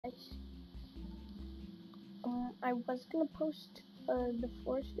I was gonna post the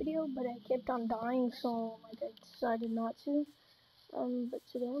forest video, but I kept on dying, so like I decided not to. But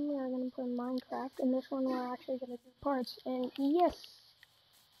today we are gonna play Minecraft, and this one we're actually gonna do parts. And yes,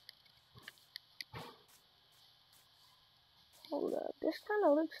 hold up, this kind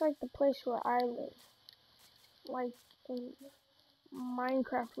of looks like the place where I live, like in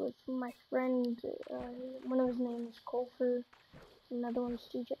Minecraft with my friend. One of his names is Colfer. Another one's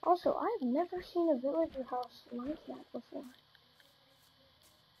TJ. Also, I've never seen a villager house like that before.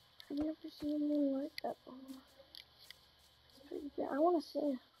 I've never seen one like that before. Yeah, I wanna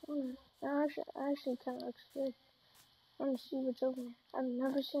see. Actually kind of looks good. I wanna see what's over there. I've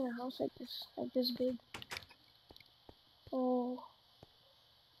never seen a house like this big. Oh,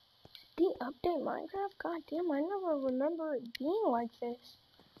 the update Minecraft? God damn, I never remember it being like this.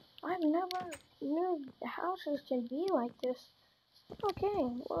 I've never knew the houses can be like this. Okay,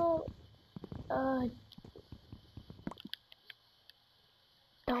 well, the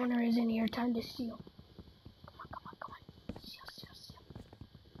owner is in here. Time to steal. Come on. Steal.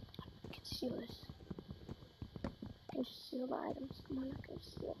 I can steal this. I can just steal the items. Come on, I can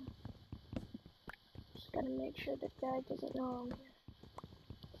steal. Just gotta make sure the guy doesn't know I'm here.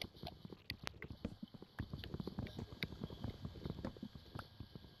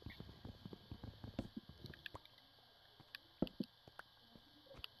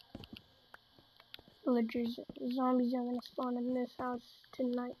 Villagers, zombies are gonna spawn in this house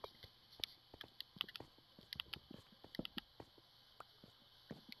tonight.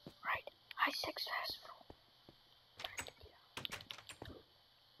 Right, I successful.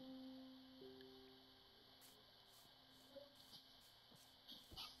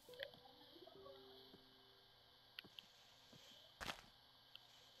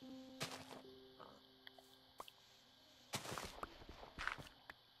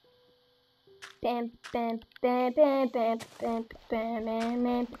 Bam.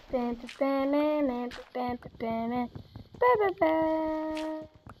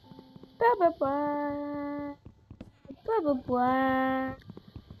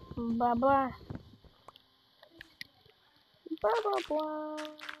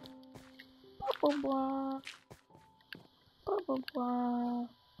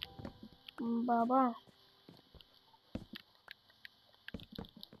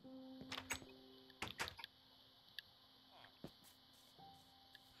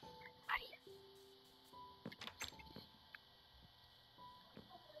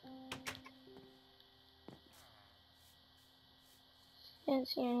 Didn't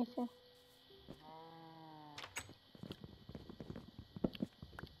see anything.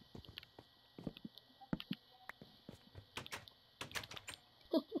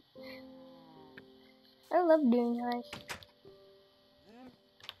 I love doing heist.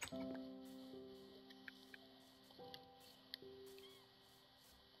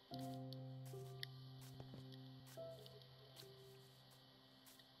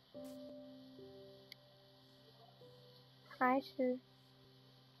 Hi, sir.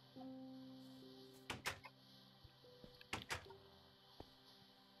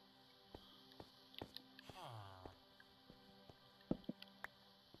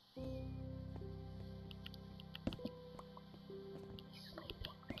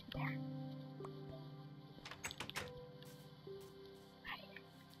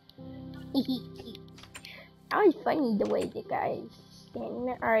 That was funny the way the guy is standing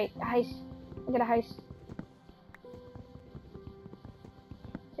there. Alright, heist. I got a heist.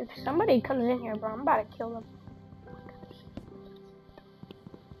 If somebody comes in here, bro, I'm about to kill them.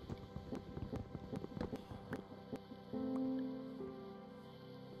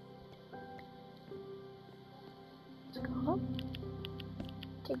 Let's go up.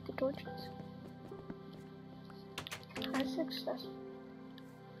 Take the torches. High success.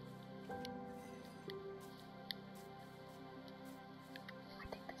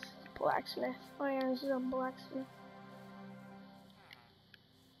 Blacksmith. Oh yeah, this is a blacksmith.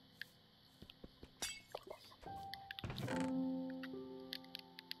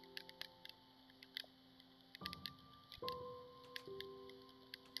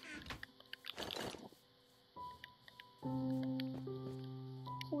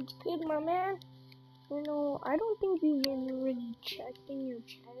 What's good, my man? You know, I don't think you've ever really checked in your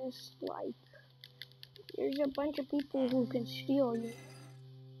chest. Like, there's a bunch of people who can steal you.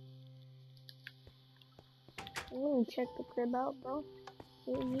 I'm gonna check the crib out, bro.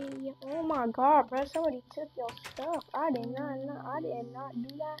 Yeah. Oh my god, bro, somebody took your stuff. I did not do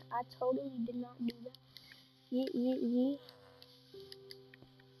that. I totally did not do that. Yeah. He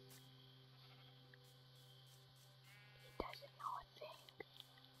doesn't know a thing.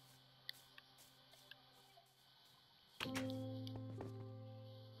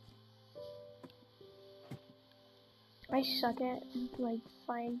 I suck at like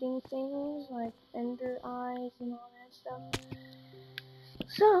finding things like ender eyes and all that stuff.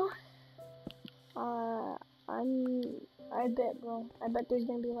 So, I bet, bro. I bet there's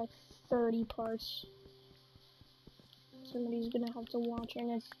gonna be like 30 parts. Somebody's gonna have to watch,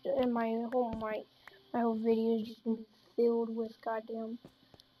 and my whole video is just gonna be filled with goddamn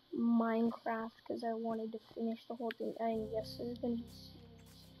Minecraft because I wanted to finish the whole thing. And yes, there's gonna be series.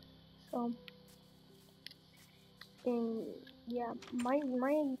 So, and yeah, my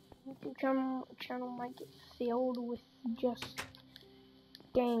YouTube channel might get filled with just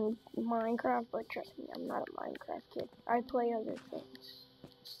dang Minecraft, but trust me, I'm not a Minecraft kid. I play other things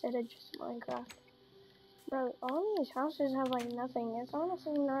instead of just Minecraft. Bro, all these houses have like nothing. It's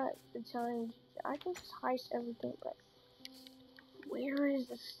honestly not the challenge. I can just heist everything, but where is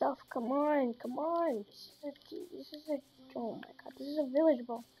the stuff? Come on, come on. Oh my god, this is a village,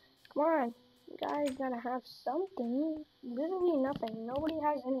 bro. Come on. You guys gotta have something. Literally nothing. Nobody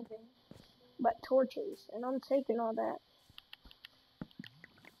has anything but torches, and I'm taking all that.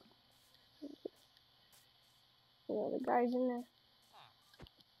 Yeah, the guy's in there.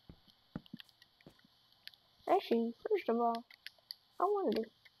 Actually, first of all, I wonder,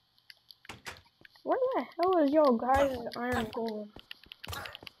 what the hell is your guys' iron golem?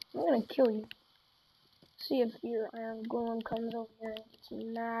 I'm gonna kill you. See if your iron golem comes over here and gets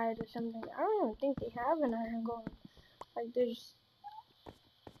mad or something. I don't even think they have an iron golem. Like, there's,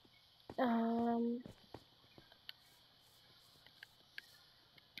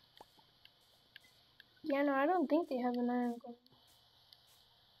 yeah, no, I don't think they have an iron golem.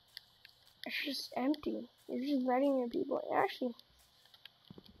 It's just empty. You're just letting your people. Actually,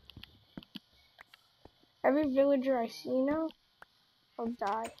 every villager I see now will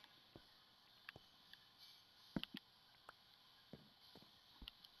die.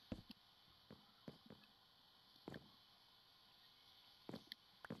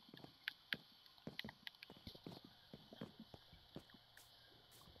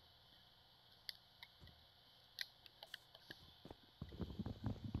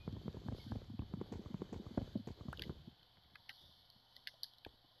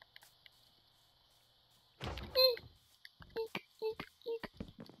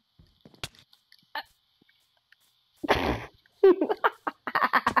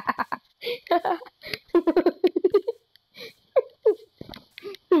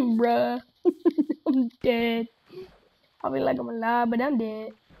 Bruh, I'm dead. I'll be like I'm alive, but I'm dead.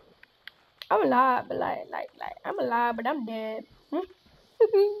 I'm alive, but I'm alive, but I'm dead.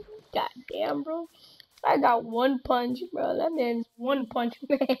 God damn, bro. I got one punch, bro. That man's one punch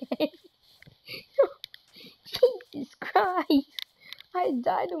man. Jesus Christ. I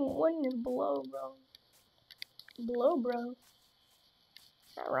died in one blow, bro. Blow, bro.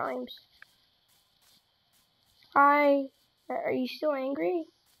 That rhymes. Hi. Are you still angry?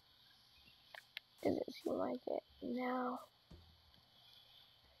 Doesn't seem like it. No.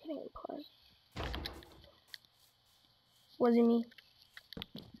 It ain't plus. Wasn't me.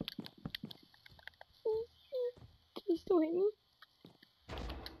 Can you still hit me?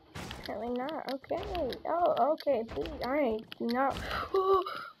 Apparently not. Okay. Oh, okay. Please. Alright. Do not. I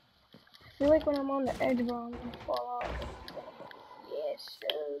feel like when I'm on the edge, bro, I'm gonna fall off. Yes,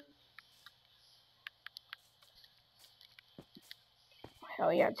 sir.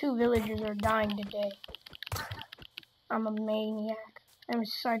 Hell yeah. 2 villagers are dying today. I'm a maniac. I'm a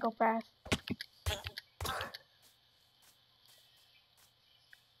psychopath.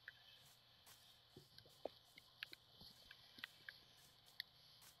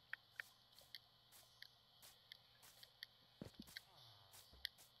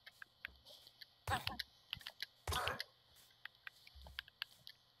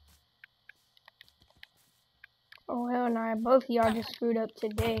 Oh hell no, both of y'all just screwed up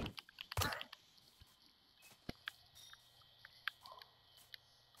today.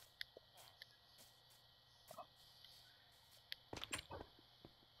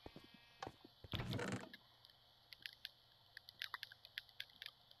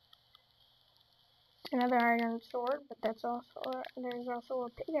 Another iron sword, but that's also there's also a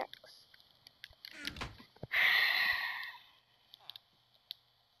pickaxe.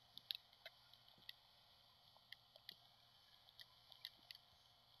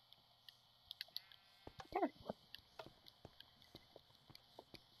 Yeah.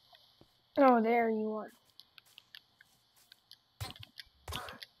 Oh, there you are.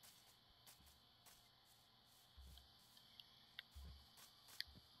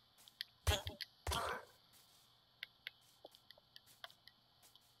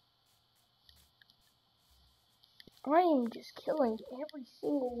 I am just killing every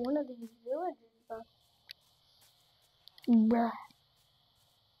single one of these villagers, bro. Bruh.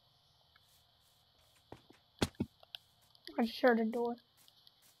 I shut the door.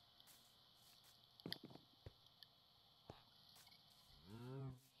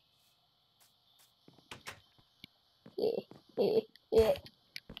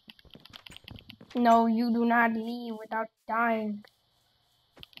 No, you do not leave without dying.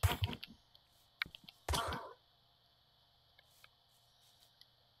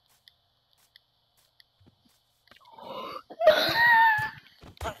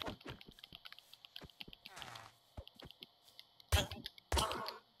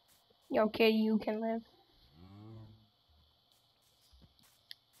 Okay, you can live.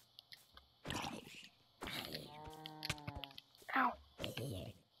 Ow.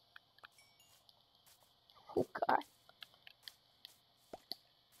 Oh god.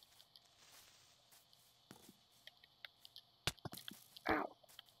 Ow.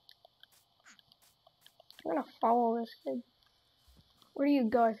 I'm gonna follow this kid. Where do you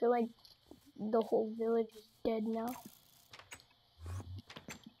go? I feel like the whole village is dead now.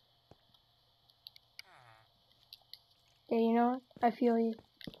 Yeah, you know what? I feel you.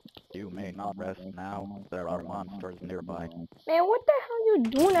 You may not rest now. There are monsters nearby. Man, what the hell are you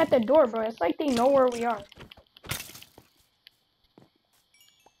doing at the door, bro? It's like they know where we are.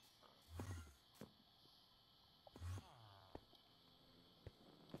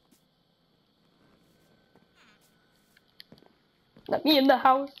 Let me in the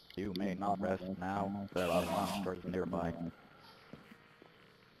house. You may not rest now. There are monsters nearby.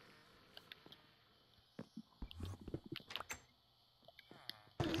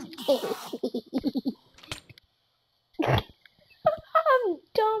 I'm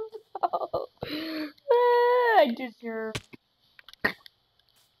dumb. I deserve.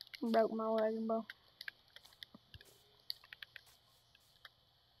 Broke my leg, bro.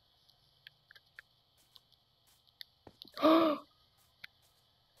 Y'all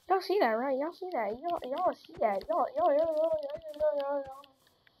see that, right? Y'all see that? Y'all see that? Y'all.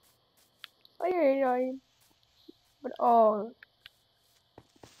 Oh yeah. But oh,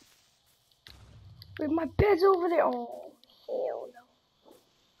 wait, my bed's over there. Oh hell no.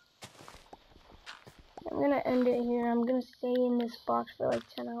 I'm gonna end it here. I'm gonna stay in this box for like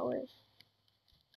 10 hours.